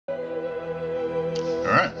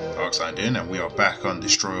signed in, and we are back on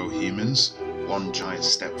Destroy All Humans, One Giant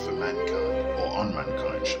Step for Mankind, or on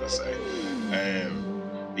Mankind, should I say.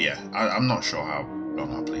 Yeah, I'm not sure how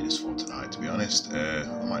long I'll play this for tonight, to be honest.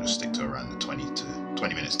 I might just stick to around the 20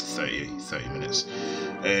 minutes to 30 minutes.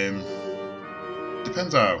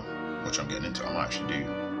 Depends how much I'm getting into. I might actually do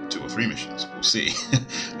 2 or 3 missions, we'll see.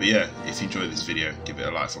 But yeah, if you enjoyed this video, give it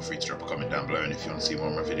a like, feel free to drop a comment down below, and if you want to see more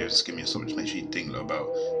of my videos, just give me a sub, just make sure you ding the little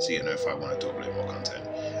bell so you get notified when I do upload more content.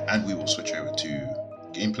 And we will switch over to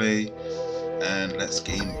gameplay, and let's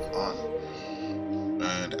game on.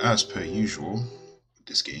 And as per usual with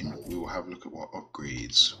this game, we will have a look at what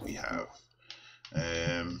upgrades we have.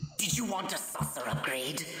 Did you want a saucer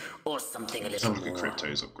upgrade or something a Let's little have a look at more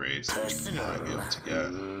Crypto's upgrades that personal? we might be able to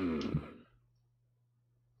get.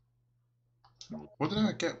 What did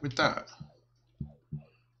I get with that?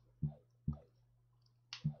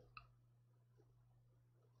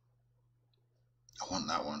 I want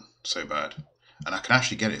that one so bad, and I can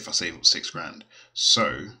actually get it if I save up 6 grand.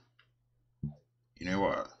 So, you know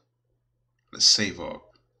what? Let's save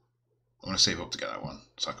up. I'm gonna save up to get that one,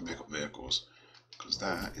 so I can pick up vehicles, because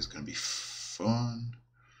that is gonna be fun.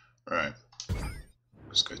 Right.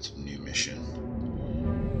 Let's go to new mission.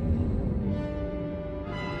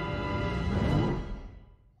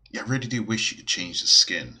 Yeah, I really do wish you could change the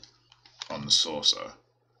skin on the saucer.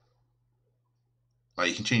 Like,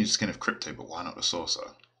 you can change the skin of Crypto, but why not the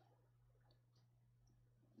saucer?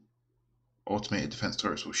 Automated defense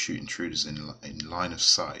turrets will shoot intruders in line of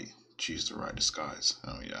sight. Choose the right disguise.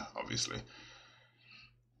 Oh yeah, obviously.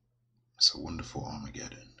 It's a wonderful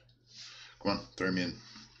Armageddon. Come on, throw me in.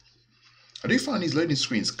 I do find these loading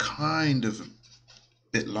screens kind of a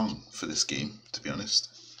bit long for this game, to be honest.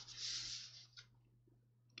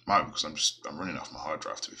 Might be because I'm running off my hard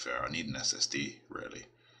drive, to be fair. I need an SSD, really.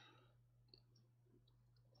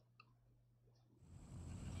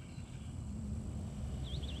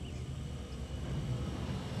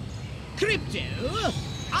 Crypto,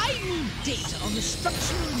 I need data on the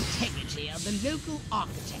structural integrity of the local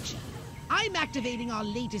architecture. I'm activating our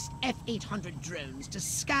latest F-800 drones to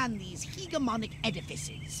scan these hegemonic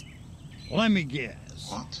edifices. Let me guess.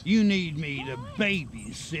 What? You need me to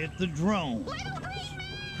babysit the drone.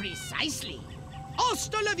 Precisely.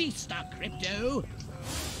 Hasta la vista, Crypto.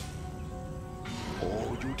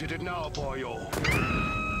 Oh, you did it now, boyo.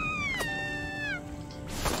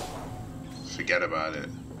 Forget about it.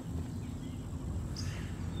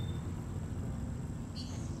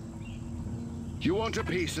 You want a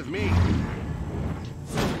piece of me?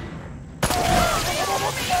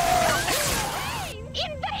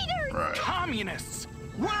 Invaders! Right. Communists!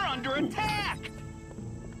 We're under attack!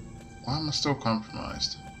 Why am I still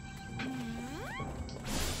compromised?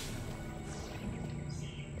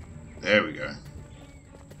 There we go.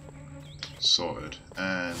 Sorted.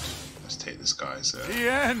 And let's take this guy's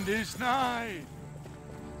The end is nigh.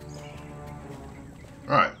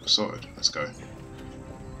 Right, we're sorted. Let's go.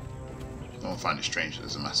 I don't find it strange that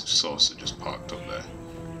there's a massive saucer just parked up there.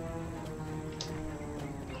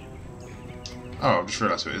 Oh, I've just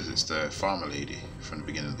realised who it is. It's the farmer lady from the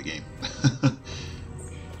beginning of the game.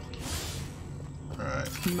 Right.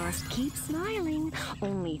 Must keep smiling.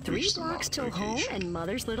 Only 3 blocks till home and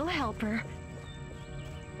Mother's little helper.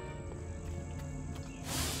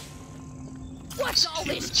 What's all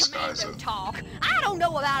this commando talk? I don't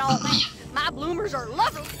know about all that. My bloomers are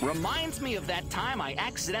lovely. Reminds me of that time I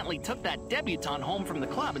accidentally took that debutante home from the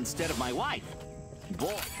club instead of my wife.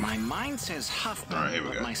 Boy, my mind says Huffman,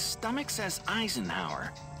 but my stomach says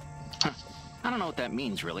Eisenhower. Huh. I don't know what that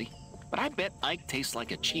means, really. But I bet Ike tastes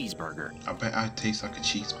like a cheeseburger. I bet I taste like a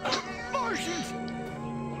cheeseburger. Martians!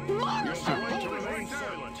 You're still going to remain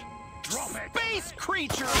silent. Drop it! Space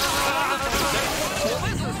creature!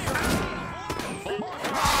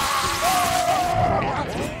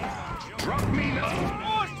 Drop me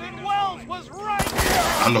now! Orson Welles was right.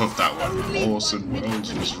 I love that one. Orson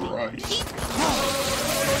Welles was right.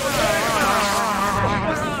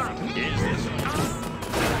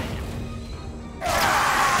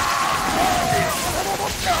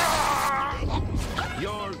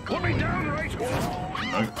 You're put me down right.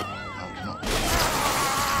 No, not.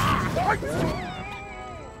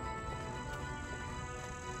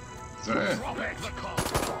 Is that it? Drop it!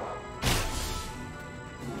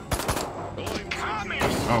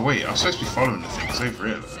 Oh wait, I'm supposed to be following the thing. It's over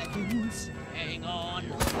here. Seconds. Hang on.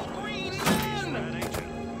 Green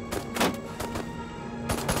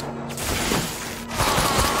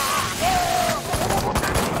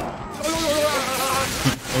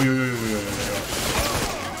Oh, yo.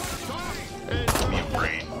 Give me a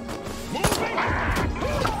brain. Almost there.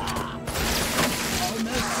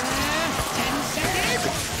 10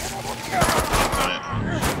 seconds.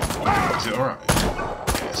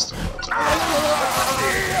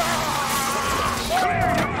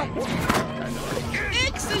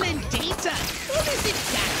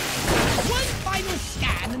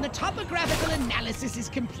 topographical analysis is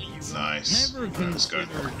complete. Nice. Never Let's go.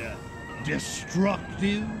 considered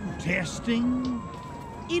destructive testing?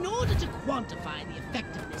 In order to quantify the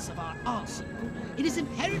effectiveness of our arsenal, it is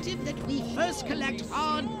imperative that we first collect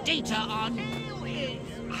hard data on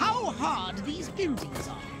how hard these buildings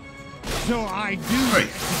are. So I do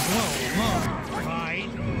Wait. blow them up, right?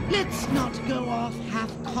 Let's not go off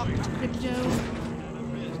half-cocked, Crypto.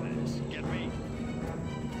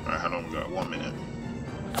 Alright, how long we got? 1 minute.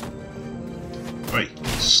 Wait,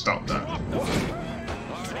 stop that.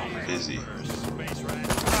 Busy.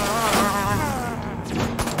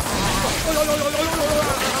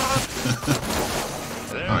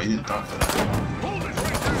 Oh, he didn't die for that.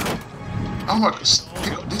 Oh my god,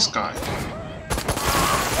 pick up this guy.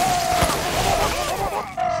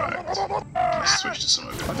 Perfect. Let's switch to some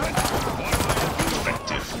of it.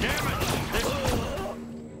 Effective.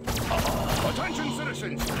 Attention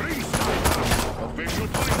citizens, please stop. Official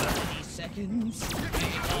point. 30 seconds.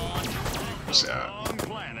 What's that?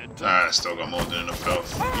 Ah, still got more than enough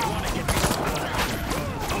health.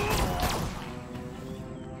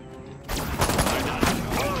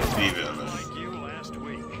 Leave it alone.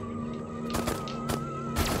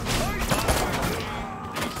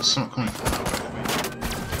 There's something coming from that way.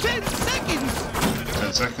 10 seconds!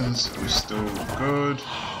 10 seconds, are we still good?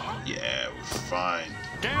 Yeah, we're fine.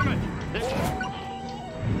 Damn it!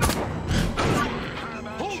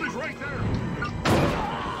 Hold it right there!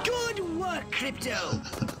 Good work, Crypto!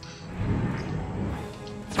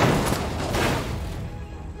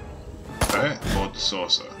 Okay, board the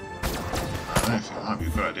saucer. I don't know if it might be a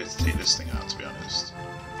good idea to take this thing out, to be honest.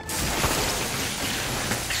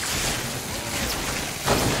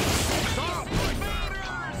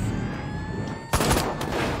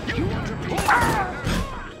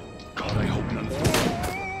 God, I hope none.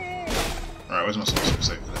 Alright, where's my saucer?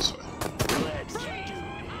 Save it this way.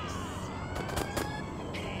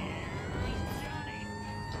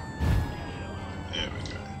 There we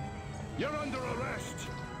go. You're under arrest.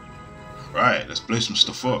 Right, let's blow some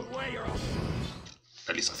stuff up.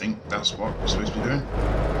 At least I think that's what we're supposed to be doing.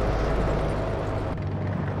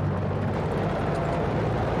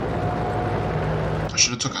 I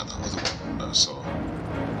should have took out the other one that I saw.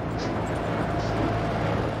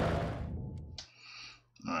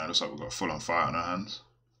 Alright, looks like we've got a full-on fight on our hands.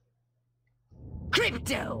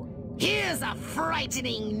 Crypto! Here's a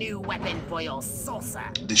frightening new weapon for your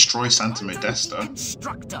saucer. Destroy Santa Modesta.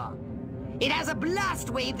 Constructor. It has a blast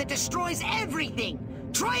wave that destroys everything.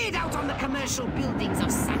 Try it out on the commercial buildings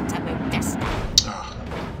of Santa Modesta. Ah.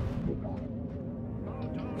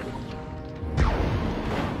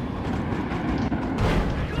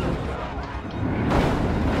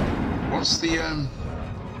 What's the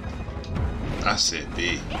That's it,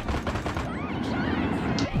 B.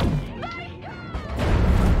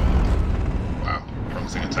 Wow, wrong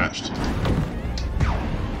thing attached.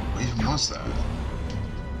 What even was that?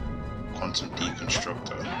 Quantum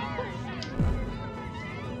deconstructor.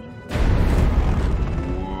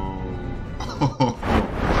 Whoa.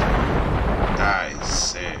 That is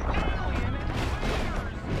sick.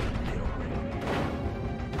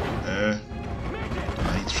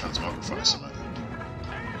 I need to transmogrify something.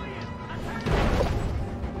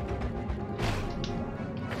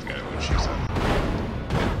 Forget what she said.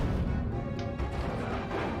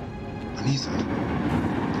 I need that.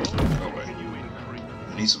 Oh wait.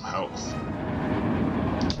 I need some health.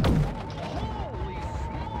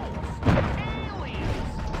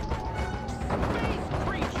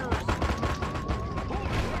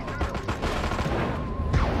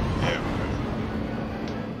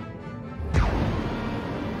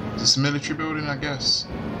 It's a military building, I guess.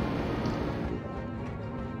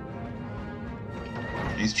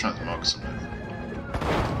 He's trying to mark something.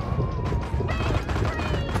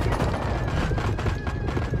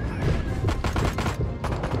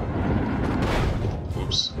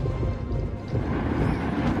 Whoops.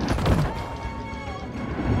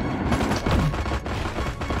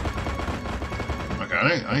 Okay,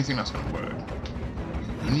 I don't think that's gonna work.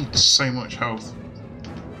 You need so much health.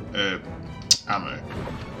 Ammo.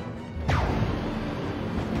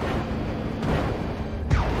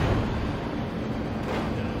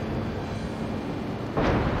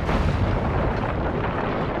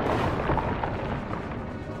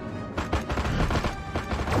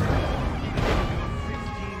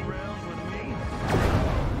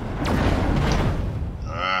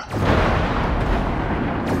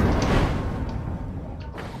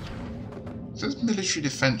 Military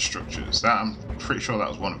defense structures. That I'm pretty sure that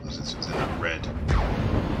was one of them since it was in that red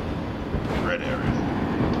area.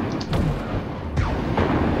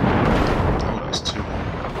 Oh, that was two.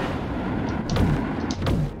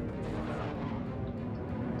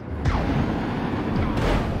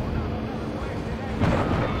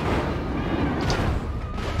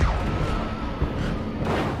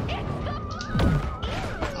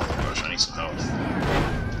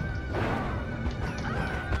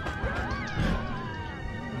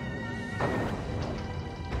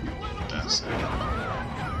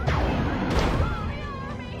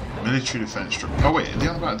 Military defense structure. Oh wait, are they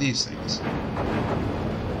on about these things?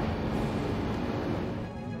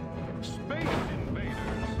 Space invaders.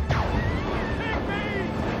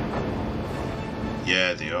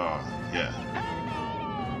 Yeah, they are. Yeah.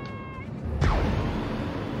 I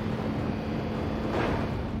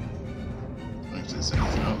don't know if there's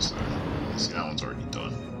anything else though. See, that one's already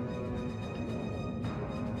done.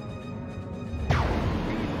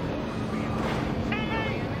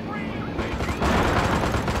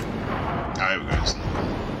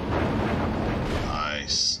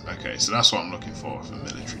 Okay, so that's what I'm looking for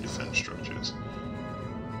military defense structures.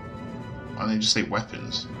 Why don't they just say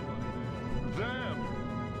weapons?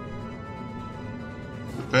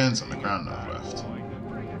 The burns on the ground I've left.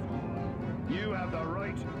 You have the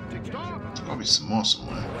right to stop. There's gotta be some more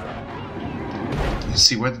somewhere. You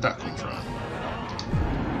see, where did that come from?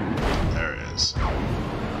 There it is.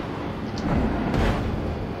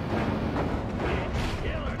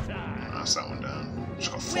 That's that one down.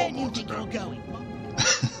 Just got 4 more to go.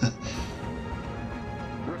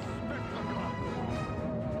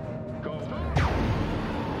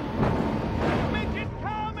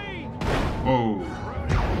 Whoa.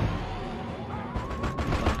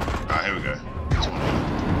 Ah, here we go. There's one more.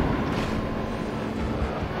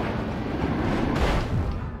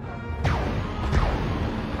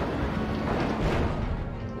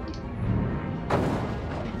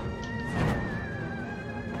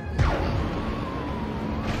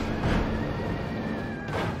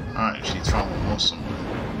 Alright, just need to find one more somewhere.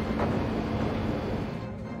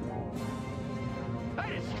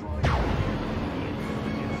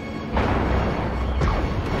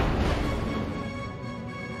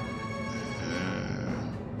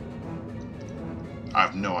 I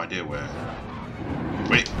have no idea where.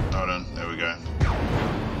 Wait, hold on, there we go.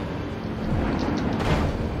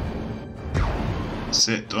 That's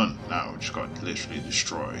it, done. Now we just got to literally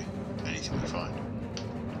destroy anything we find.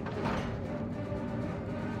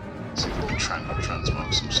 See if we can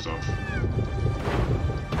transmog some stuff.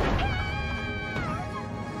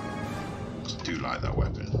 I do like that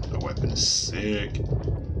weapon. That weapon is sick.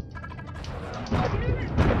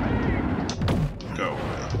 Go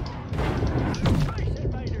away.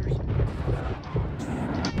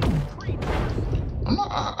 I'm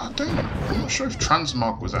not sure if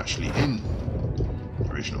transmog was actually in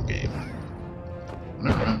the original game. I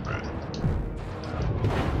don't remember it.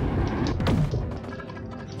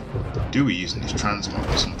 Do we using this transmog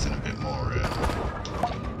or something a bit more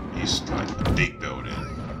used to like a big building?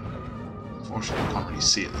 Unfortunately, I can't really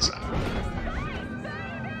see it this angle.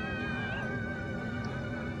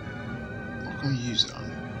 What can we use it on?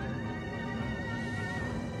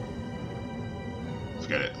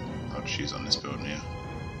 Forget it. I'll just use it on this building here.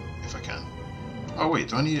 If I can. Oh wait,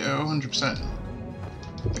 do I need it at 100%?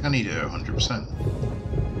 I think I need it at 100%.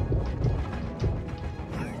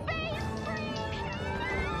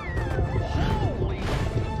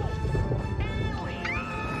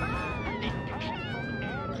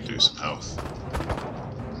 Do some health.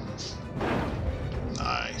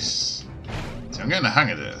 Nice. See, I'm getting the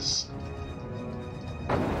hang of this.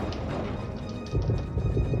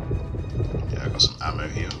 Yeah, I got some ammo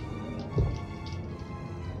here.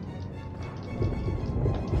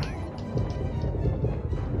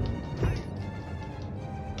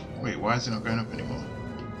 Wait, why is it not going up anymore?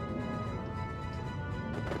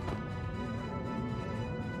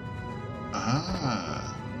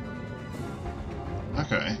 Ah.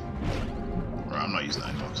 Okay. Right, I'm not using that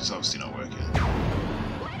anymore because it's obviously not working.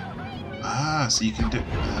 Ah, so you can do...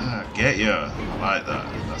 Ah, get ya. I like that.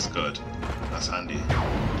 That's good. That's handy.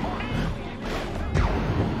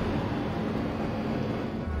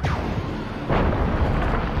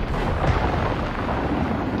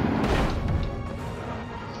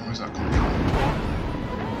 Where's that coming from?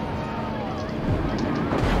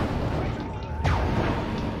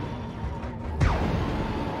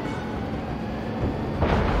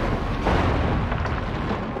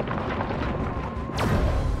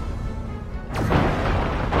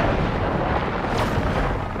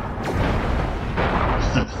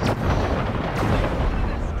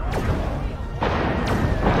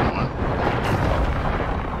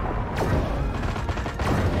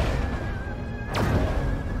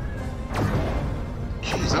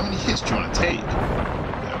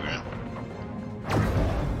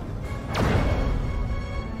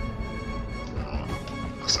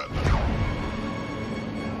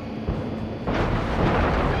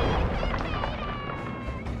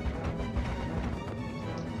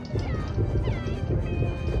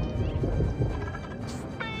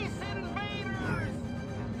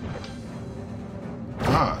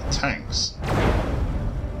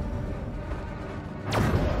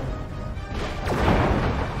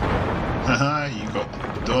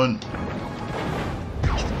 done.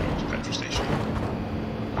 Petrol station.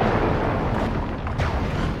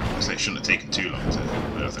 It shouldn't have taken too long to do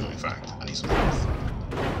everything. In fact, I need some health.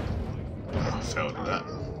 Oh, I failed at that.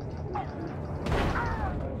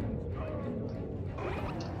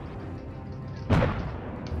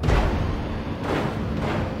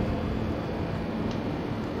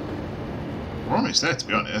 We're almost there, to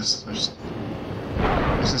be honest. Let's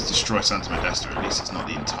just destroy Santa Modesta. At least it's not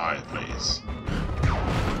the entire place.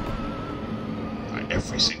 Like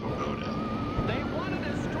every single building.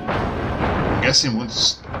 I'm guessing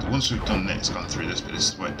once we've done this, gone through this, but this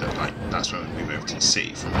is where that's when we move over to the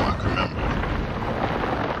city, from what I can remember.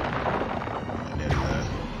 And then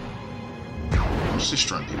I'm just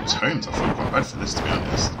destroying people's homes. I feel quite bad for this, to be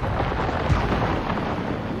honest.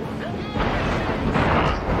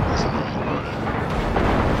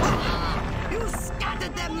 You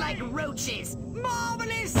scattered them like roaches.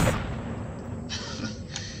 Marvelous.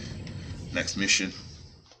 Next mission.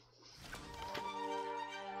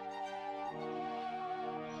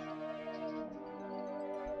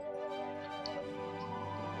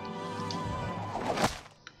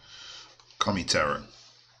 Terror.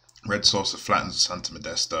 Red saucer flattens Santa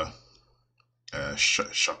Modesta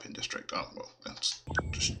shopping district. Oh, well, that's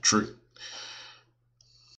just true.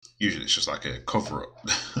 Usually it's just like a cover-up.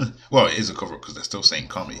 Well, it is a cover-up because they're still saying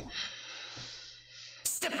commie.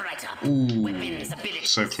 Step right up. Ooh,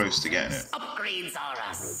 so close to getting it. Upgrades are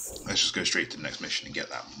us. Let's just go straight to the next mission and get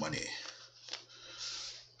that money.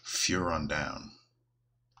 Furon down.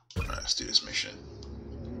 Alright, let's do this mission.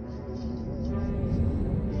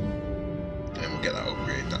 And we'll get that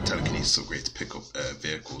upgrade, that telekinesis upgrade to pick up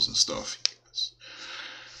vehicles and stuff.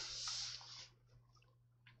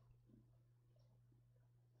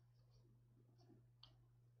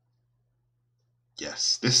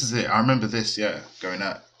 Yes, this is it. I remember this, yeah, going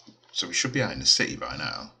out. So we should be out in the city by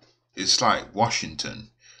now. It's like Washington.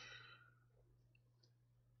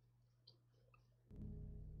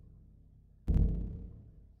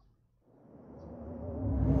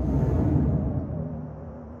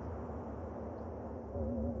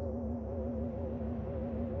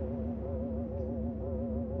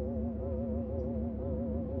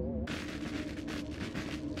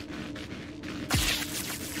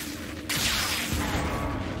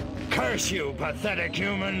 Curse you, pathetic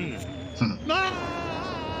humans!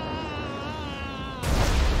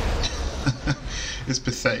 It's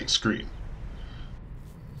pathetic scream.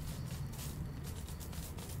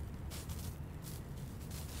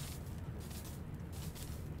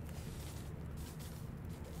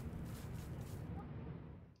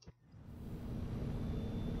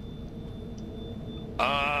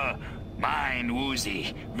 Mind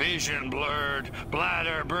woozy, vision blurred,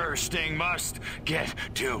 bladder bursting, must get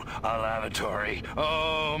to a lavatory.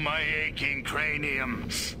 Oh, my aching cranium.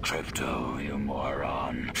 Crypto, you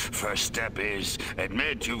moron. First step is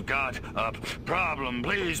admit you've got a problem.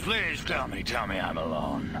 Please, please, tell me I'm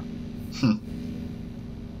alone.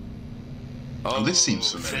 Oh, this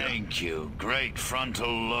seems familiar. Thank you. Great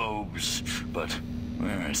frontal lobes. But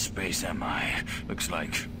where in space am I? Looks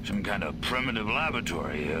like some kind of primitive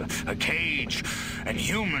laboratory, a cage, and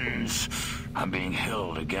humans are being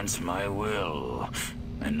held against my will,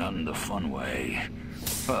 and not in the fun way.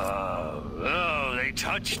 Oh, they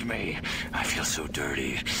touched me. I feel so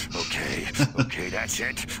dirty. Okay, that's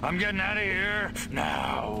it. I'm getting out of here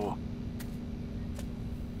now.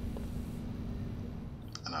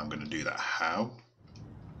 And I'm gonna do that how?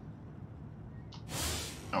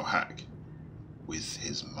 Oh, hack. With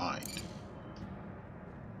his mind.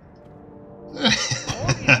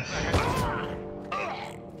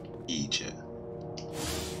 Egypt.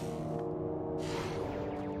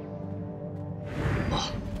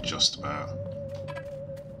 Oh, just about.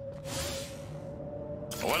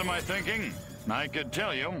 What am I thinking? I could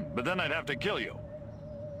tell you, but then I'd have to kill you.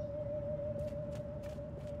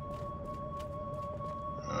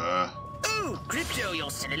 Ooh, Crypto, you're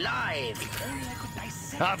still alive.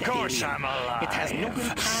 Of course I'm alive. It has no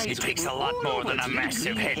It takes a lot more than a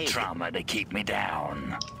massive head trauma to keep me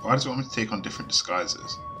down. Why does it want me to take on different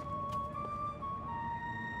disguises?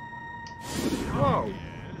 Whoa!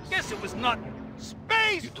 Guess it was nothing.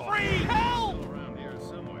 Space free help! Around here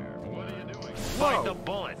somewhere. What are you doing? Fight the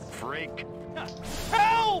bullet, freak.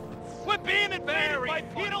 Help! We're being invaded by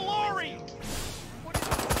Peter Lorre!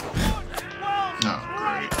 No,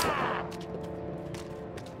 great.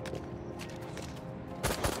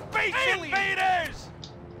 Space invaders!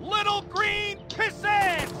 Little green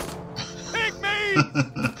pissants! Pygmies!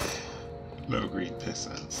 Little green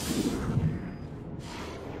pissants.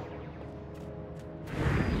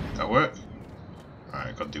 That work?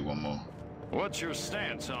 Alright, gotta do one more. What's your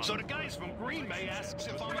stance on? So the guys from Green Bay asks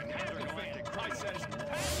if I'm a Packer fan. I says,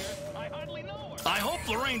 Packer? I hardly know her. I hope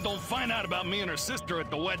Lorraine don't find out about me and her sister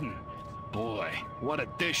at the wedding. Boy, what a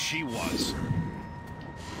dish she was.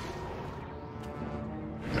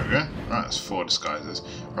 There we go. Right, that's 4 disguises.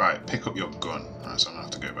 Right, pick up your gun. Alright, so I'm gonna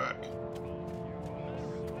have to go back.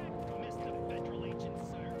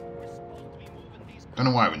 I don't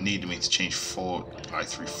know why it would need me to change 4, like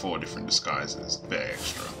through 4 different disguises. A bit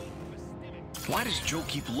extra. Why does Joe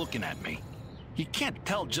keep looking at me? He can't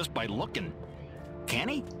tell just by looking. Can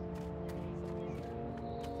he?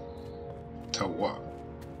 Tell what?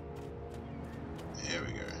 Here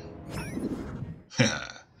we go.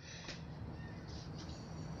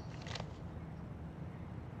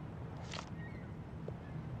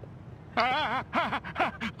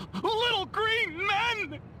 Little green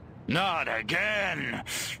men! Not again,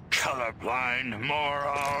 colorblind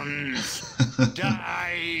morons.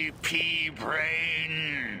 Die, pea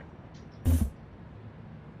brain.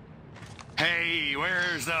 Hey,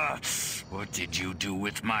 where's the... What did you do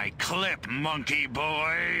with my clip, monkey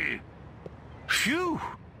boy? Phew.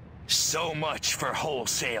 So much for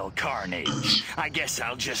wholesale carnage. I guess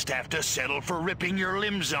I'll just have to settle for ripping your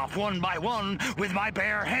limbs off one by one with my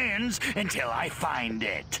bare hands until I find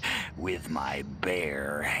it. With my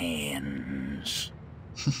bare hands.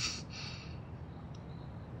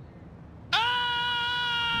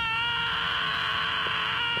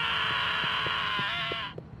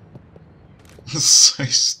 So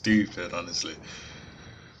stupid, honestly.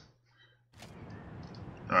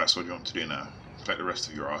 Alright, so what do you want to do now? Collect the rest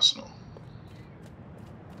of your arsenal.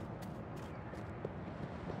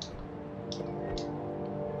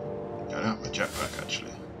 Yeah, I don't have my jetpack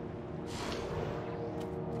actually.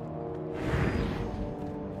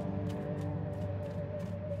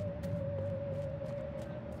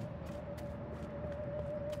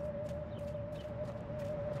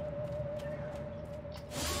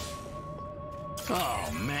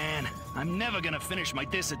 Oh, man. I'm never gonna finish my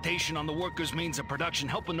dissertation on the workers' means of production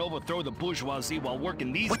helping overthrow the bourgeoisie while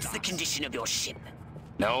working these What's docks. the condition of your ship?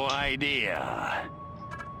 No idea.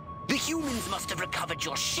 The humans must have recovered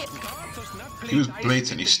your ship. He was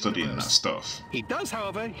blatantly studying that stuff. He does,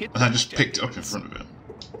 however, hit And I just picked it up in front of him.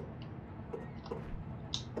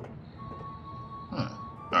 Huh.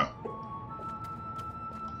 Oh.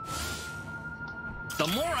 The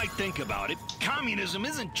more I think about it, communism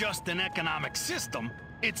isn't just an economic system,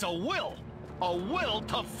 it's a will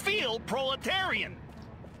to feel proletarian.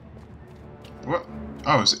 What?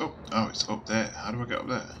 Oh, is it up? Oh, it's up there. How do I get up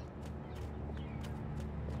there?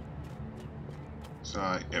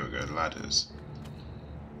 So, here we go, ladders.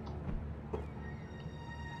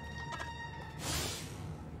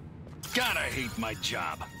 God, I hate my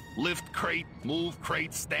job. Lift crate, move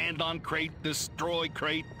crate, stand on crate, destroy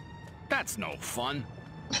crate. That's no fun.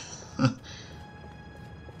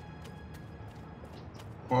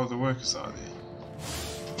 What other workers are there?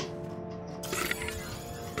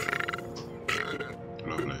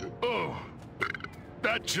 Lovely. Oh,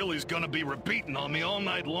 that chili's gonna be repeating on me all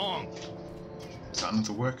night long. Is that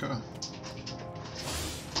another worker?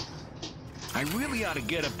 I really ought to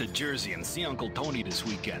get up to Jersey and see Uncle Tony this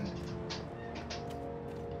weekend.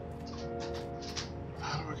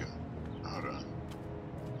 How do I get... Hold on.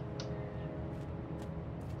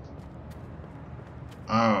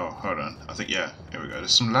 Oh, hold on. I think, yeah, here we go.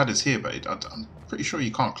 There's some ladders here, but I'm pretty sure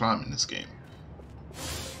you can't climb in this game.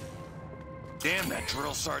 Damn, that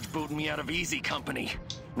drill sarge booted me out of easy company.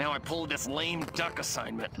 Now I pulled this lame duck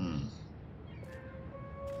assignment.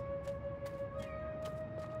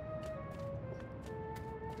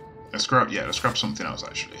 Let's grab, yeah, let's grab something else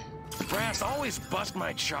actually. The brass always bust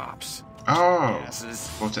my chops. Oh,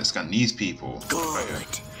 Vortex scan these people. Good.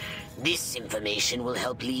 This information will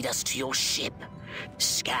help lead us to your ship.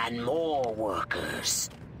 Scan more workers.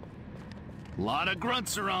 Lot of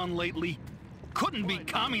grunts around lately. Couldn't be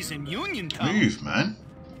commies in Uniontown. Move, man.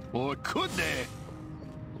 Or could they?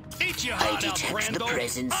 Eat your I heart out, detect Brando. the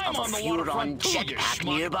presence I'm of a on the Furon waterfront too, you jetpack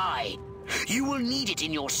schmuck. nearby. You will need it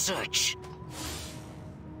in your search.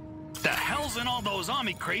 The hell's in all those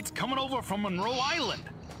army crates coming over from Monroe Island?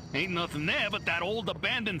 Ain't nothing there but that old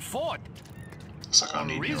abandoned fort. It's like I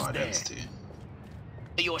need new identity.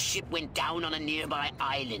 Your ship went down on a nearby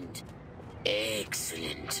island.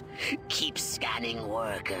 Excellent. Keep scanning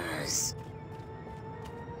workers.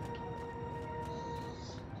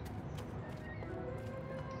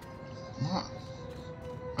 What?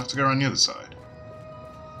 I have to go around the other side.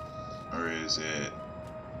 Or is it...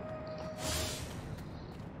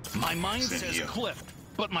 My mind It's in says here. Clift,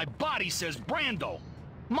 but my body says Brando.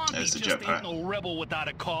 Monty There's the just jetpack. ain't no rebel without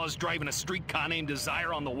a cause driving a streetcar named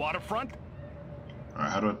Desire on the waterfront.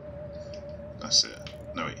 Alright, how do I... That's it.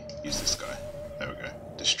 No, wait. Use this guy. There we go.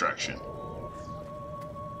 Distraction.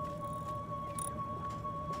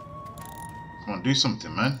 Come on, do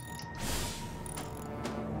something, man.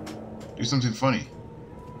 Do something funny.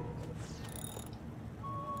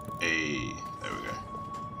 Hey, there we go.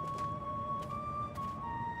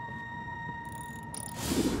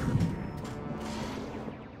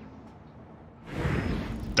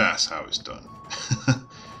 That's how it's done.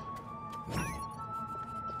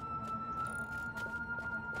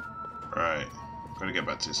 Right, gotta get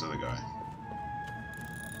back to this other guy.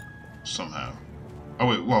 Somehow. Oh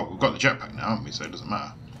wait, well, we've got the jetpack now, haven't we? So it doesn't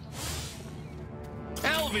matter.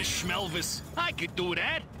 Elvis schmelvis, I could do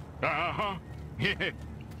that. Uh-huh.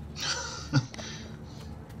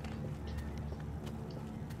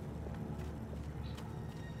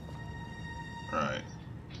 Right.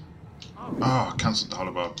 Oh, I cancelled the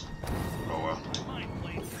holobar. Oh well.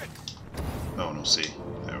 No one will see.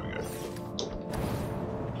 There we go.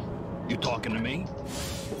 You talking to me?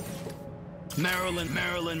 Maryland,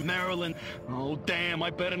 Maryland, Maryland. Oh, damn, I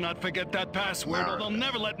better not forget that password or they'll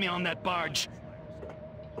never let me on that barge.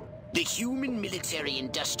 The human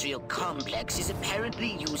military-industrial complex is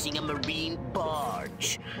apparently using a marine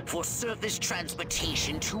barge for surface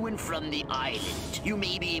transportation to and from the island. You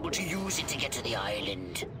may be able to use it to get to the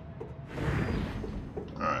island.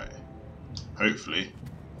 Alright. Hopefully.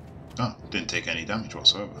 Oh, didn't take any damage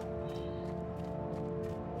whatsoever.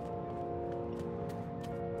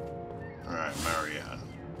 Alright, Marianne.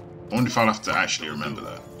 I wonder if I'll have to actually remember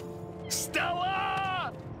that.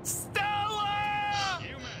 Stella! Stella!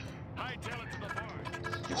 Human, hightail it to the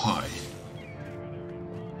barge. Why?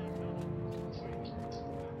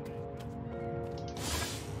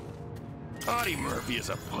 Audie Murphy is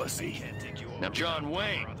a pussy. Now John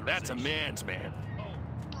Wayne, that's a man's man.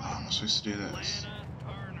 Oh, am I supposed to do this?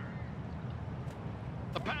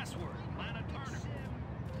 The password, Lana Turner.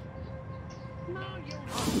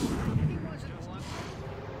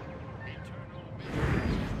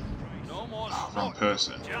 Oh, wrong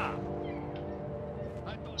person.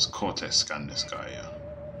 Let's Cortex scan this guy, yeah.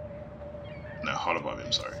 No, holobob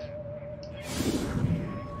him, sorry.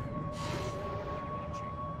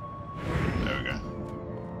 There we go.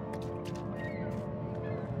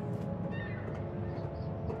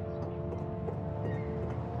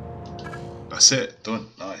 That's it, done.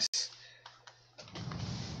 Nice.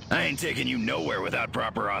 I ain't taking you nowhere without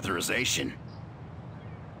proper authorization.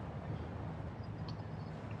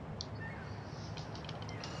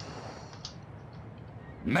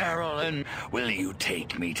 Marilyn, will you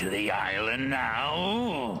take me to the island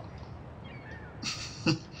now?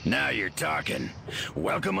 Now you're talking.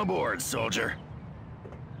 Welcome aboard, soldier.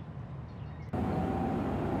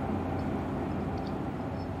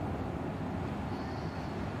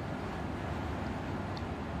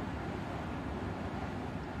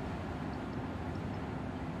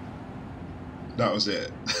 That was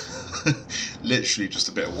it. Literally just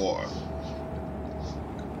a bit of water.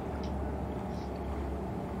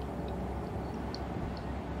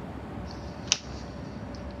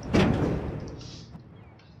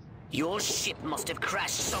 Your ship must have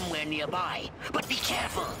crashed somewhere nearby, but be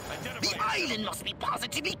careful. The island must be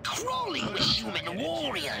positively crawling with human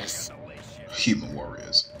warriors. Human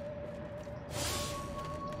warriors.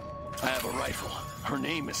 I have a rifle. Her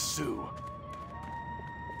name is Sue.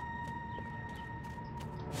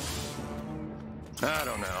 I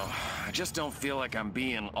don't know. I just don't feel like I'm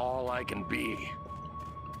being all I can be.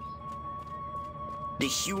 The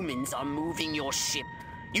humans are moving your ship.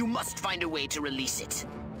 You must find a way to release it.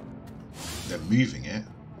 They're moving it?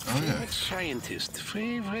 Oh yeah.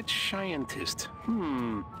 Favorite scientist.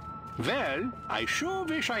 Well, I sure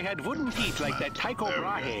wish I had wooden teeth like that Tycho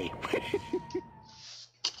Brahe.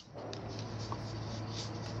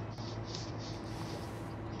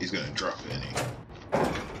 He's gonna drop it, isn't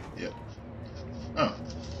he? Yep. Oh.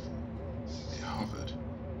 It hovered.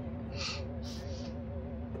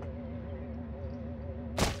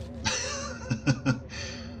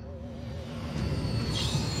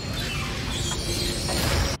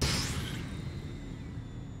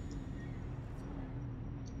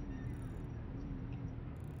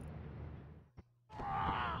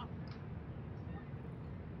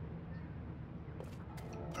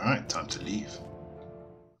 Alright, time to leave.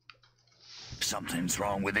 Something's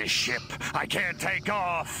wrong with this ship. I can't take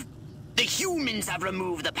off. The humans have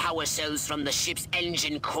removed the power cells from the ship's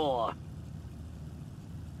engine core.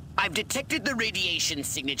 I've detected the radiation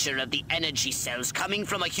signature of the energy cells coming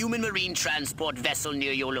from a human marine transport vessel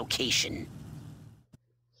near your location.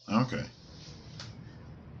 Okay.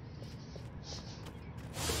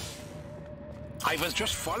 I was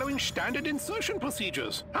just following standard insertion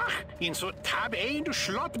procedures. Ach, insert tab A into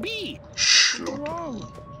slot B.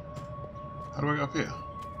 Slot. How do I get up here?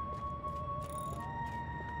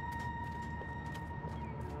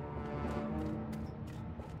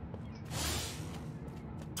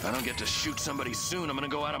 If I don't get to shoot somebody soon, I'm gonna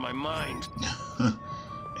go out of my mind.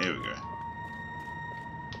 Here we go.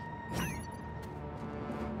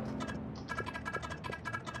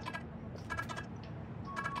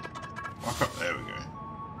 Walk up, there we go.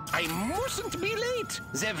 I mustn't be late.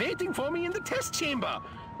 They're waiting for me in the test chamber.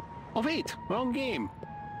 Oh wait, wrong game.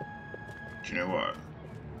 Do you know what?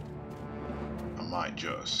 I might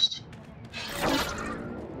just...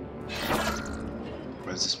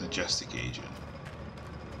 Where's this majestic agent?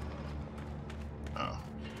 Oh.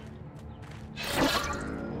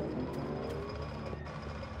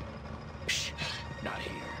 Shh, not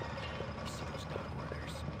here.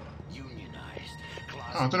 Unionized.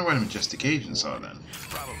 Oh, I don't know where the majestic agents are then.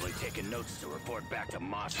 Probably taking notes to report back to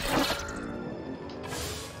Moscow.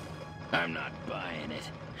 I'm not buying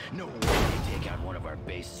it. No way they take out one of our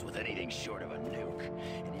bases with anything short of a nuke.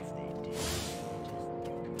 And if they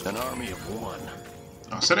did, an army of one.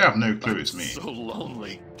 Oh, so they have no clue it's me. So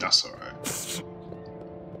lonely. That's alright.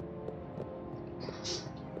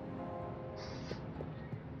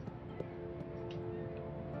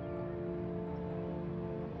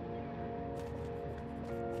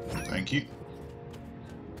 Thank you.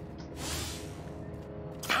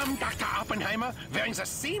 I'm Dr. Oppenheimer, wearing the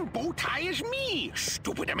same bow tie as me,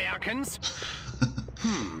 stupid Americans.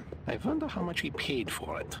 I wonder how much he paid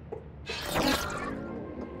for it.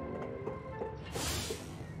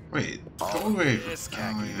 Wait, all the way. This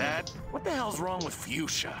khaki, that. What the hell's wrong with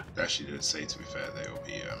fuchsia? They actually did say, to be fair, they will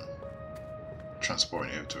be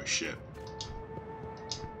transporting it over to a ship.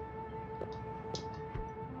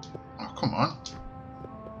 Oh, come on.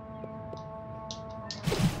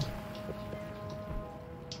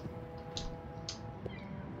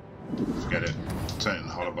 Forget it. Turn it in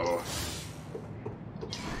the hollow bubble.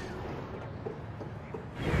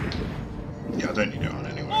 Yeah, I don't need it on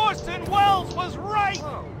anyway. Orson Welles was right!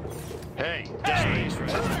 Hey, space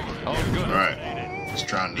race. Oh, good. Alright, let's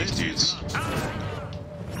drown these dudes.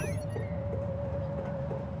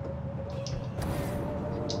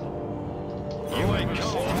 You ain't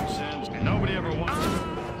cold since nobody ever wants.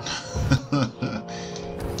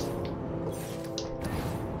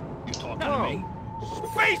 You talking to me?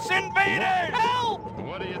 Space invaders! Help!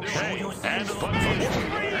 What are you doing? Hey, handle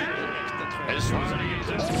as soon as I use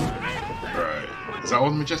it. Right. Is that all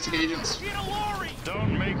the majestic agents?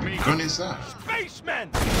 Don't make me. Which one is that? Spacemen!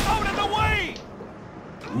 Out of the way!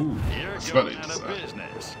 Ooh, You're I forgot going it out does of that.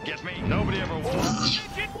 business. Get me? Nobody ever wants.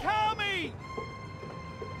 Agent Tommy!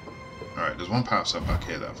 Alright, there's one power cell back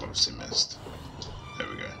here that I've obviously missed. There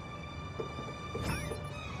we go.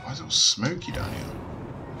 Why is it all smoky down here?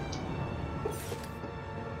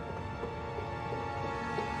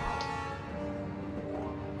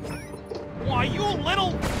 Why, you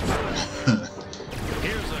little...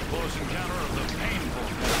 Here's a close encounter of the painful.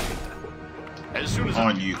 As soon as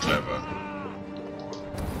Aren't you clever?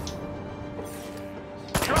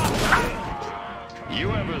 You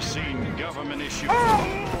ever seen government issue?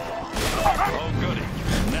 Oh, goody.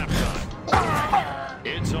 Nap time.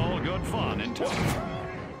 It's all good fun until...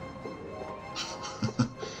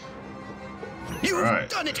 You've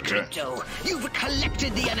done it, Crypto! You've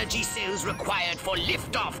collected the energy cells required for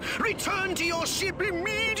liftoff! Return to your ship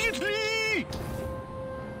immediately!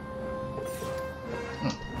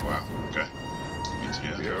 Oh, wow, okay. Need to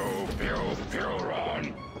do that. Run.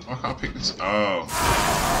 Why can't I pick this? Oh.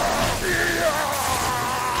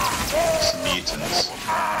 It's mutants.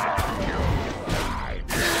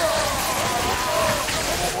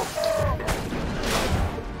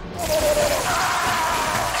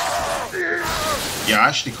 Yeah, I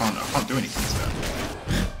actually can't do anything to that.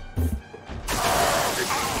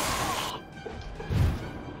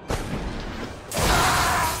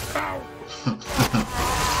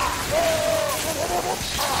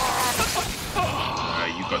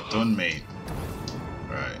 You got done, mate.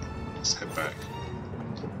 Right, let's head back.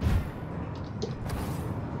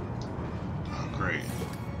 Oh, great.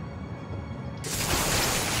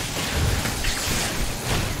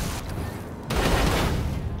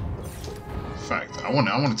 In fact, I want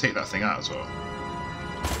to take that thing out as well.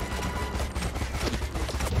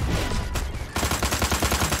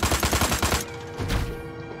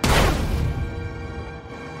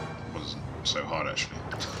 Wasn't so hard actually.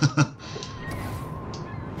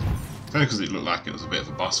 Only because it looked like it was a bit of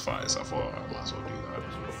a boss fight, so I thought I might as well do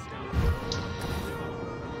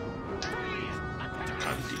that.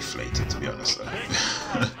 Kind of deflated, to be honest. Though.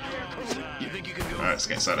 You think you can go? Alright, let's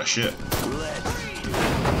get inside that ship.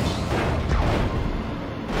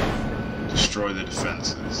 Destroy the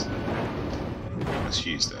defenses. Let's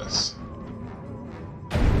use this.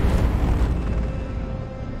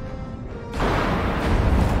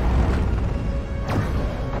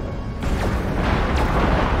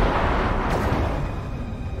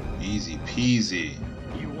 Easy peasy.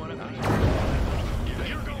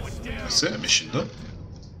 That's it, mission done.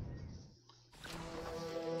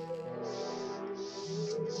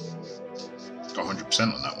 Got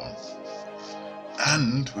 100% on that one.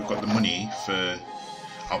 And we've got the money for...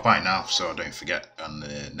 I'll buy now so I don't forget on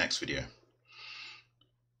the next video.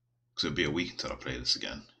 Because it'll be a week until I play this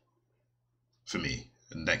again. For me.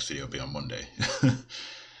 The next video will be on Monday.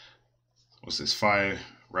 What's this? Fire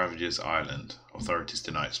ravages island. Authorities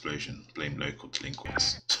deny explosion. Blame local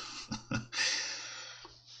delinquents.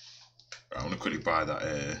 I want to quickly buy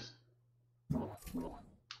that.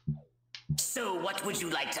 So, what would you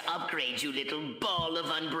like to upgrade, you little ball of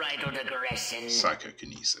unbridled aggression?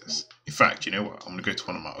 Psychokinesis. In fact, you know what? I'm going to go to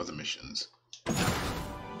one of my other missions.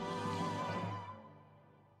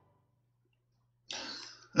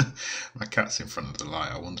 My cat's in front of the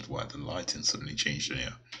light. I wondered why the lighting suddenly changed in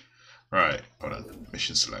here. Right, hold on.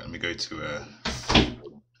 Mission select. Let me go to...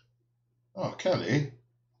 Oh, Kelly.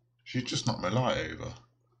 She's just knocked my light over.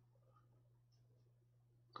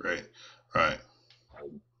 Great. Right.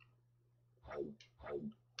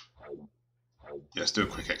 Yeah, let's do a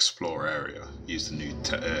quick explore area. Use the new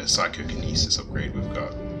psychokinesis upgrade we've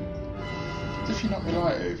got. As if you knocked my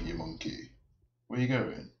light over, you monkey. Where are you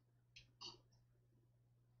going?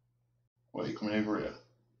 What, are you coming over here?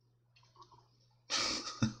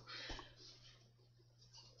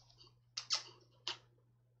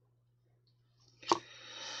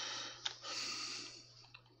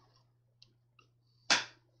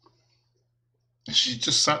 She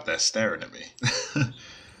just sat there staring at me.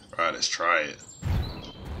 Right, let's try it.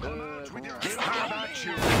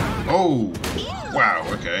 Oh! Wow,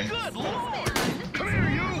 okay. Good Lord! Come here,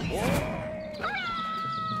 you!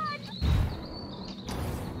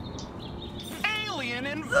 Alien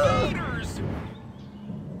invaders!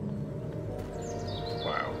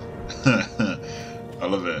 Wow. I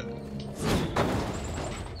love it.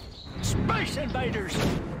 Space invaders!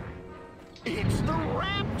 It's the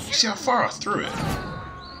rapture! You see how far I threw it?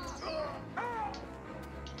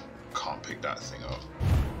 Can't pick that thing up.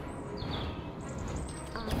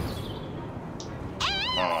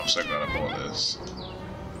 Oh, I'm so glad I bought this.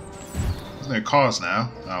 There's no cars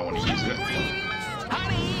now. I want to use it.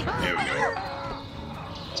 Here we go.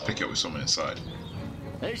 Let's pick it up with someone inside.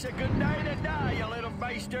 It's a good day to die, you little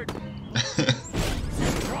bastard!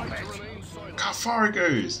 Look how far it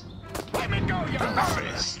goes! Let me go, you Got my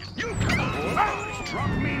face. You drop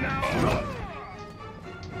me now!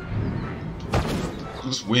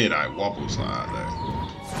 It's weird how it wobbles like that though.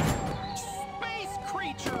 Space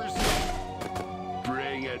creatures!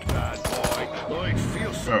 Bring it, bad boy. I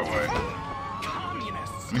feel so... Go away.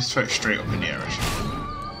 Communists! Let me throw it straight up in the air actually.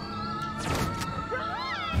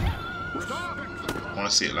 I want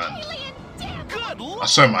to see it land. Good Lord! I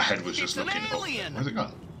saw my head was just It's looking an up. alien. Where's it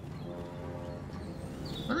gone?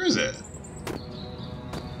 Where is it?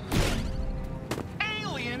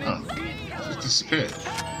 Alien Oh, it just disappeared.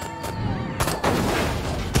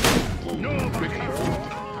 No, be careful!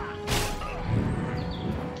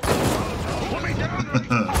 Put me down!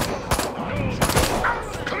 No!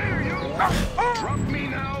 Come here, you! Drop me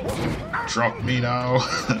now! Drop me now.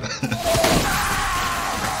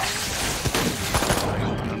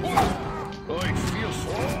 I feel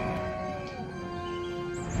so...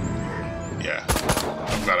 Yeah,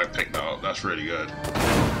 I'm glad I picked that up. That's really good.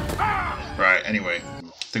 Right, anyway,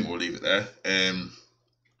 I think we'll leave it there.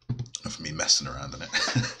 Enough of me messing around in it.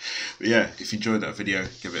 But yeah, if you enjoyed that video,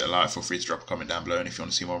 give it a like. Feel free to drop a comment down below. And if you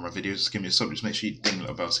want to see more of my videos, just give me a sub. Just make sure you ding the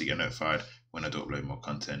little bell so you get notified when I do upload more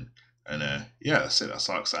content. And yeah, that's it. That's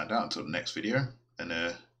all I signed out until the next video. And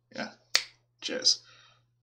yeah, cheers.